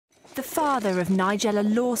The father of Nigella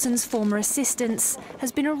Lawson's former assistants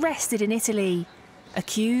has been arrested in Italy,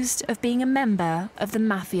 accused of being a member of the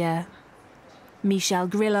Mafia. Michele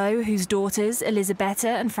Grillo, whose daughters Elisabetta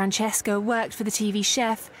and Francesca worked for the TV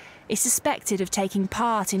chef, is suspected of taking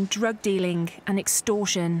part in drug dealing and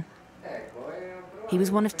extortion. He was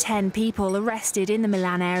one of 10 people arrested in the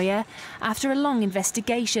Milan area after a long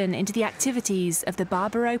investigation into the activities of the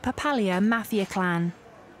Barbaro-Papalia Mafia clan.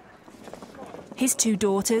 His 2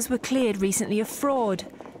 daughters were cleared recently of fraud,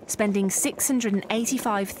 spending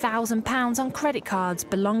 £685,000 on credit cards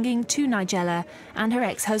belonging to Nigella and her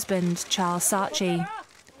ex-husband, Charles Saatchi.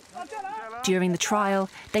 During the trial,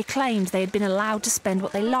 they claimed they had been allowed to spend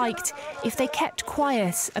what they liked if they kept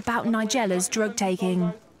quiet about Nigella's drug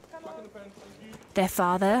taking. Their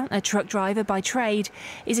father, a truck driver by trade,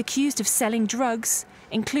 is accused of selling drugs,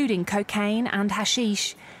 including cocaine and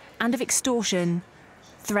hashish, and of extortion,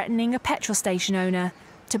 threatening a petrol station owner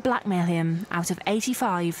to blackmail him out of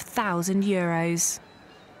 €85,000.